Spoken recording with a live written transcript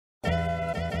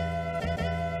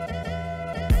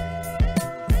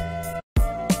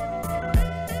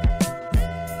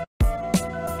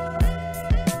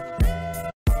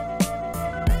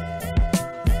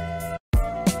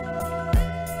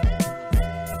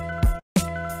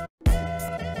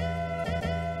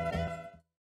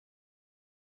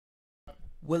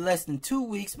With less than 2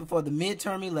 weeks before the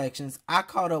midterm elections, I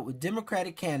caught up with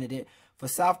Democratic candidate for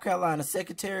South Carolina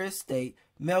Secretary of State,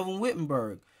 Melvin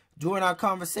Whittenburg. During our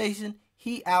conversation,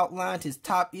 he outlined his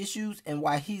top issues and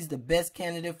why he's the best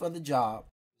candidate for the job.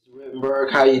 Mr.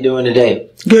 Whittenburg, how are you doing today?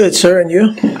 Good, sir, and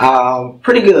you?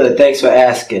 Pretty good, thanks for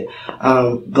asking.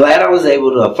 Glad I was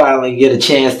able to finally get a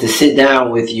chance to sit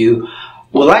down with you.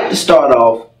 Would like to start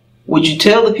off, would you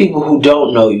tell the people who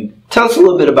don't know you, tell us a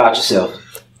little bit about yourself.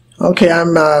 Okay,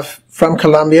 I'm from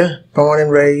Columbia, born and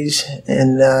raised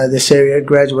in this area,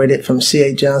 graduated from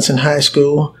C.A. Johnson High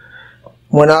School,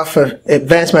 went off for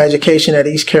advanced my education at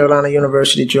East Carolina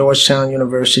University, Georgetown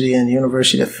University, and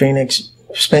University of Phoenix.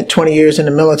 Spent 20 years in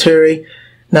the military,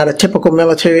 not a typical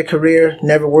military career,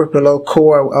 never worked below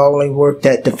Corps, I only worked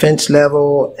at defense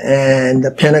level and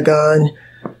the Pentagon.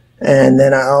 And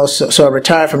then I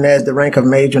retired from there as the rank of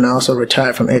major, and I also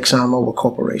retired from ExxonMobil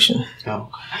Corporation. Oh.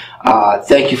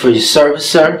 Thank you for your service,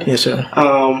 sir. Yes, sir.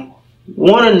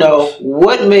 Want to know,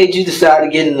 what made you decide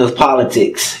to get into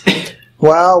politics?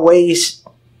 Well, I always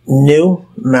knew,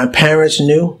 my parents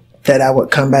knew that I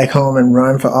would come back home and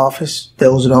run for office.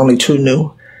 Those are the only two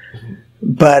knew.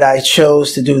 But I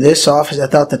chose to do this office. I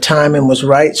thought the timing was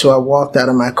right, so I walked out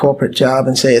of my corporate job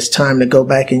and said it's time to go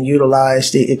back and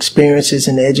utilize the experiences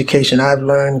and the education I've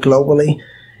learned globally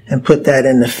and put that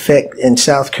in effect in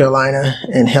South Carolina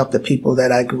and help the people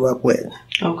that I grew up with.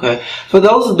 Okay. For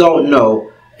those who don't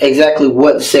know exactly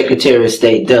what the Secretary of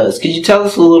State does, could you tell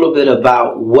us a little bit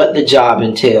about what the job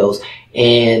entails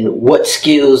and what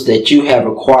skills that you have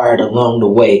acquired along the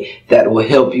way that will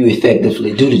help you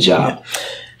effectively do the job? Yeah.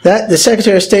 The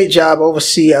Secretary of State job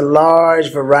oversees a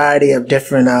large variety of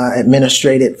different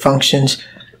administrative functions,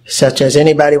 such as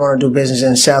anybody want to do business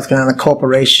in South Carolina,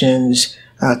 corporations,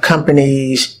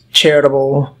 companies,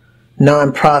 charitable,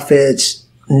 nonprofits,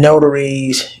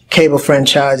 notaries, cable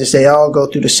franchises. They all go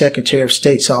through the Secretary of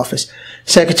State's office.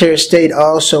 Secretary of State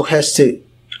also has to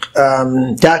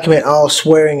document all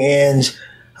swearing-ins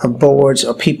of boards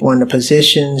or people in the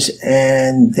positions,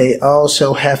 and they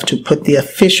also have to put the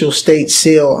official state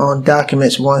seal on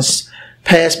documents once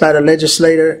passed by the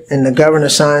legislator and the governor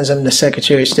signs them. The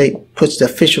Secretary of State puts the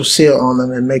official seal on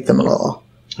them and make them law.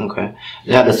 Okay.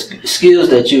 Now, the skills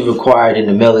that you've acquired in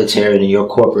the military and in your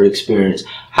corporate experience,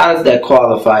 how does that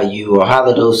qualify you, or how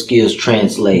do those skills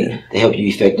translate to help you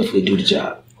effectively do the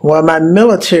job? Well, my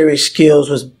military skills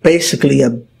was basically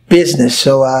a business,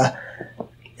 so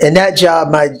in that job,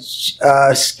 my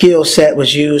skill set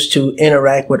was used to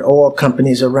interact with oil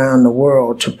companies around the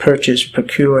world to purchase,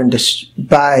 procure, and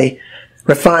buy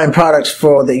refined products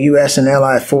for the U.S. and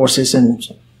Allied forces and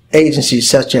agencies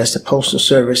such as the Postal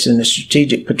Service and the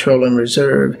Strategic Petroleum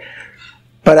Reserve.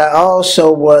 But I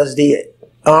also was the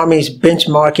Army's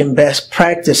benchmarking best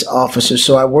practice officer,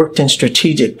 so I worked in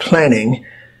strategic planning,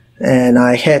 and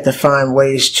I had to find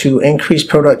ways to increase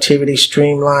productivity,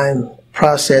 streamline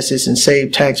processes, and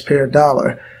save taxpayer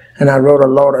dollar. And I wrote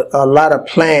a lot of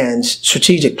plans,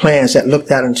 strategic plans that looked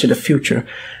out into the future.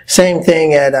 Same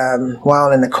thing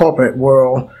while in the corporate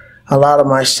world. A lot of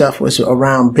my stuff was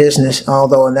around business,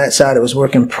 although on that side it was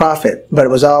working profit, but it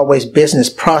was always business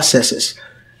processes,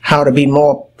 how to be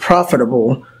more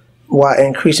profitable while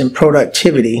increasing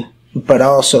productivity, but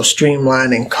also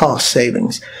streamlining cost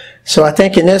savings. So I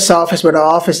think in this office, with an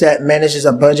office that manages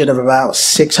a budget of about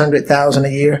 $600,000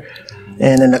 a year,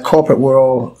 and in the corporate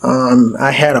world,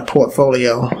 I had a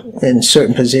portfolio in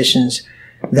certain positions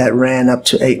that ran up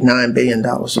to $8–9 billion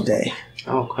a day.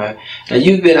 Okay. Now,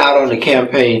 you've been out on the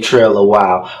campaign trail a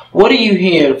while. What are you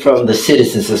hearing from the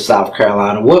citizens of South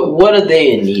Carolina? What are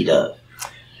they in need of?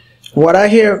 What I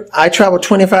hear, I travel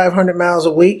 2,500 miles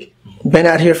a week, been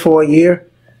out here for a year.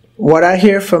 What I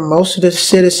hear from most of the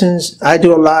citizens, I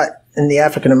do a lot in the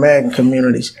African American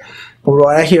communities, but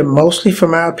what I hear mostly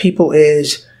from our people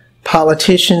is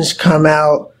politicians come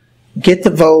out, get the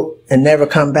vote, and never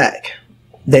come back.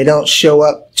 They don't show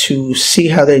up to see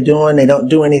how they're doing. They don't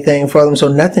do anything for them, so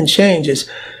nothing changes.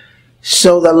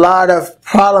 So the lot of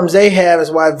problems they have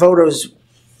is why voters'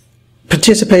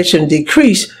 participation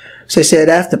decreased. So they said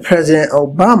after President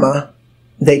Obama,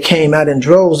 they came out in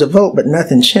droves to vote, but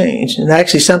nothing changed. And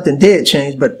actually something did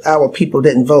change, but our people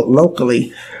didn't vote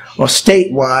locally or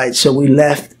statewide, so we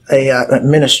left a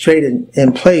administrator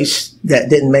in place that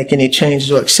didn't make any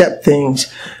changes or accept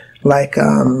things like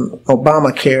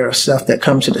Obamacare or stuff that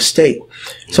comes to the state.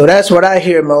 So that's what I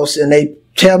hear most, and they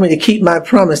tell me to keep my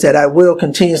promise that I will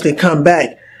continuously come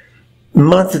back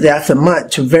month after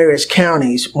month to various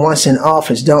counties once in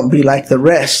office. Don't be like the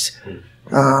rest.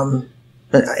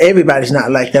 Everybody's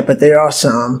not like that, but there are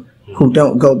some who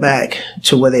don't go back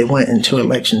to where they went into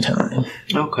election time.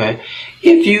 Okay.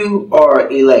 If you are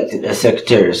elected as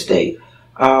Secretary of State,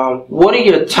 what are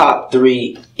your top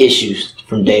 3 issues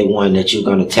from day one that you're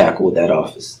going to tackle with that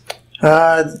office?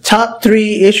 Top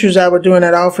 3 issues I would do in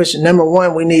that office. Number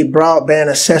 1, we need broadband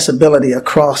accessibility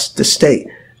across the state.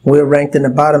 We're ranked in the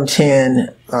bottom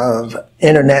 10 of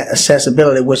internet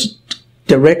accessibility, which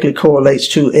directly correlates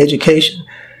to education.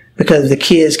 Because if the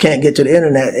kids can't get to the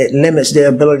internet, it limits their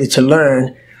ability to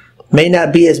learn. May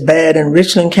not be as bad in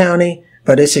Richland County,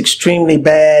 but it's extremely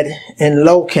bad in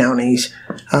low counties.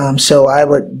 So I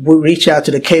would reach out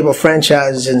to the cable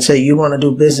franchises and say, you want to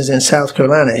do business in South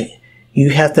Carolina,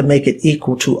 you have to make it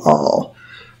equal to all.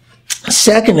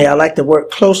 Secondly, I like to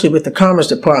work closely with the Commerce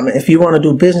Department. If you want to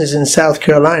do business in South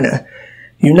Carolina,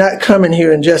 you're not coming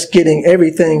here and just getting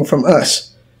everything from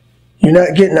us. You're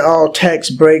not getting all tax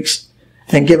breaks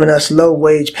and giving us low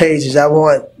wage pages. I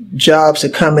want jobs to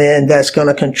come in that's going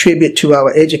to contribute to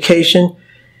our education.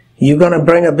 You're going to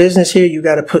bring a business here, you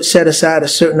got to set aside a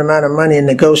certain amount of money in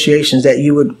negotiations that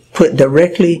you would put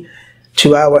directly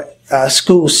to our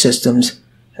school systems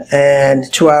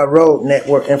and to our road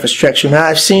network infrastructure. Now,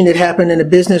 I've seen it happen in the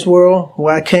business world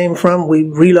where I came from. We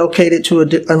relocated to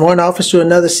one office to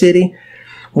another city.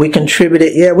 We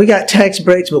contributed, we got tax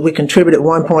breaks, but we contributed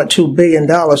 $1.2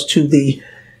 billion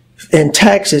in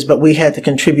taxes, but we had to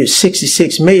contribute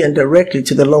 $66 million directly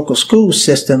to the local school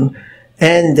system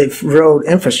and the road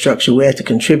infrastructure. We had to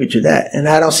contribute to that. And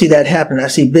I don't see that happening. I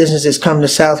see businesses come to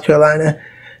South Carolina.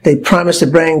 They promise to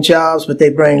bring jobs, but they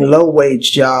bring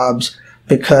low-wage jobs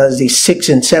because these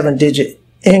 6- and 7-digit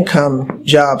income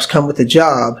jobs come with the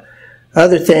job.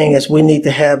 Other thing is we need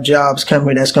to have jobs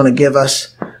coming that's going to give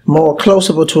us more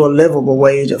closer to a livable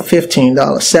wage of $15,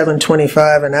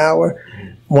 $7.25 an hour.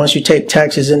 Once you take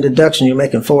taxes and deduction, you're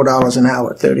making $4 an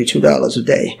hour, $32 a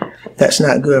day. That's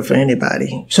not good for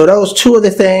anybody. So those 2 of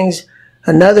the things.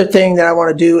 Another thing that I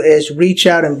want to do is reach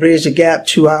out and bridge the gap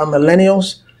to our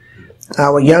millennials,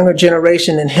 our younger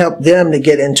generation, and help them to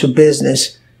get into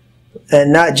business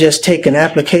and not just take an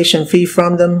application fee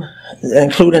from them,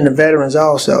 including the veterans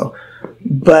also,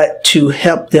 but to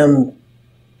help them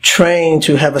train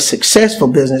to have a successful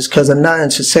business, because a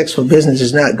non-successful business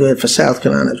is not good for South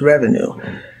Carolina's revenue.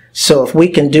 So if we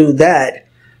can do that,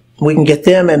 we can get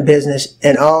them in business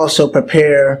and also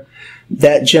prepare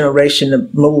that generation to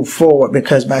move forward,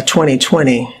 because by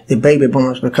 2020, the baby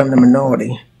boomers become the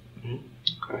minority.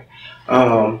 Okay.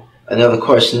 Another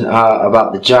question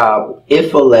about the job.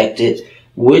 If elected,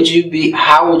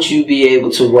 how would you be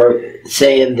able to work,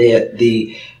 saying that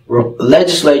the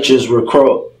legislatures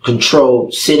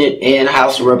control Senate and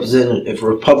House of Representatives,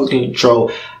 Republican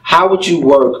control? How would you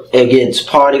work against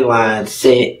party lines,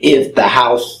 saying if the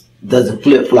House doesn't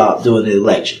flip-flop during the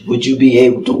election? Would you be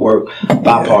able to work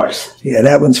bipartisan? Yeah,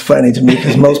 that one's funny to me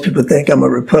because most people think I'm a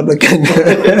Republican.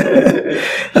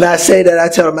 And I say that, I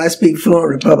tell them I speak fluent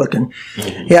Republican.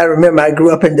 Yeah, I remember I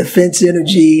grew up in Defense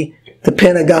Energy, the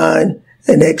Pentagon,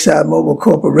 and ExxonMobil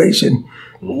Corporation.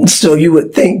 So you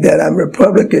would think that I'm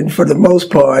Republican for the most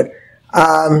part.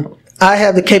 I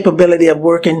have the capability of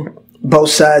working both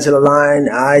sides of the line.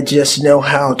 I just know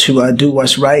how to do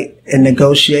what's right and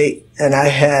negotiate. And I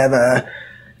have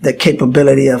the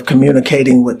capability of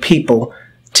communicating with people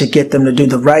to get them to do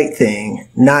the right thing,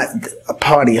 not a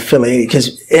party affiliated.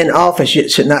 Because in office,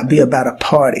 it should not be about a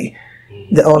party.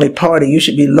 The only party you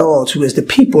should be loyal to is the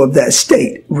people of that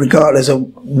state, regardless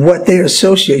of what their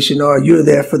association are. You're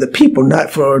there for the people,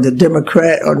 not for the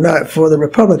Democrat or not for the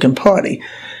Republican Party.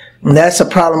 And that's a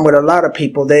problem with a lot of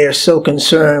people. They are so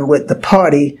concerned with the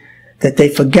party that they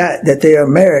forgot that they're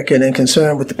American and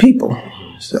concerned with the people.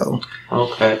 So.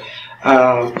 Okay.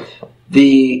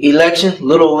 The election, a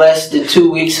little less than 2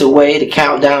 weeks away. The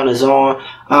countdown is on.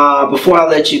 Before I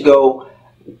let you go,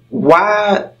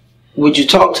 why would you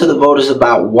talk to the voters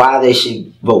about why they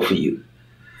should vote for you?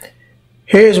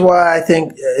 Here's why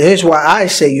I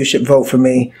say you should vote for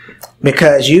me.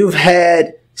 Because you've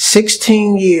had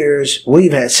 16 years,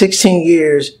 we've had 16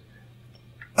 years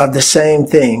of the same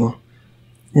thing.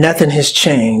 Nothing has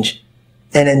changed.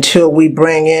 And until we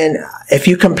bring in, if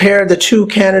you compare the 2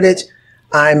 candidates,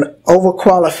 I'm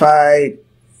overqualified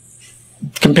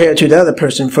compared to the other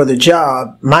person for the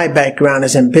job. My background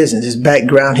is in business. His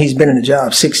background, he's been in the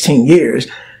job 16 years.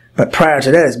 But prior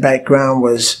to that, his background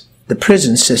was the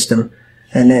prison system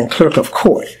and then clerk of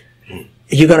court.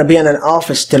 You're going to be in an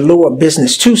office to lure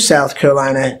business to South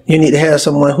Carolina. You need to have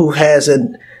someone who has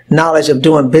a knowledge of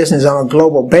doing business on a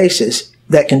global basis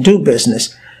that can do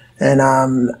business. And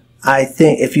I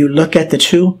think if you look at the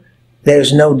 2,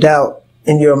 there's no doubt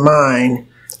in your mind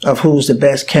of who's the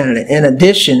best candidate. In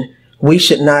addition, we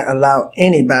should not allow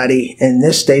anybody in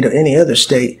this state or any other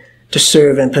state to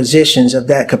serve in positions of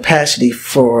that capacity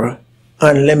for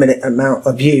unlimited amount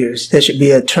of years. There should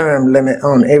be a term limit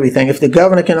on everything. If the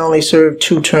governor can only serve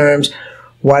 2 terms,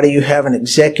 why do you have an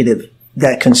executive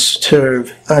that can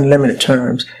serve unlimited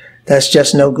terms? That's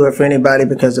just no good for anybody,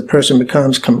 because the person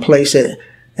becomes complacent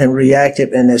and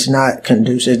reactive, and it's not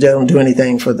conducive. They don't do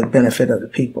anything for the benefit of the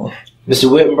people. Mr.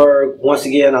 Whittenburg, once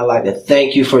again, I'd like to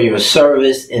thank you for your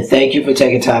service, and thank you for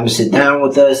taking time to sit down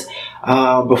with us.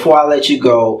 Before I let you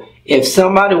go, if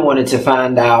somebody wanted to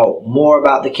find out more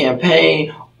about the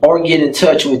campaign or get in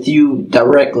touch with you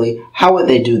directly, how would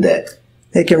they do that?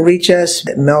 They can reach us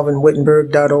at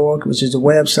melvinwhittenburg.org, which is the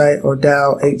website, or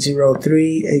dial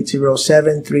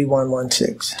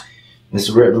 803-807-3116.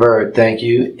 Mr. Whittenburg, thank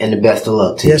you, and the best of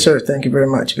luck to you. Yes, sir. Thank you very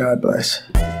much. God bless.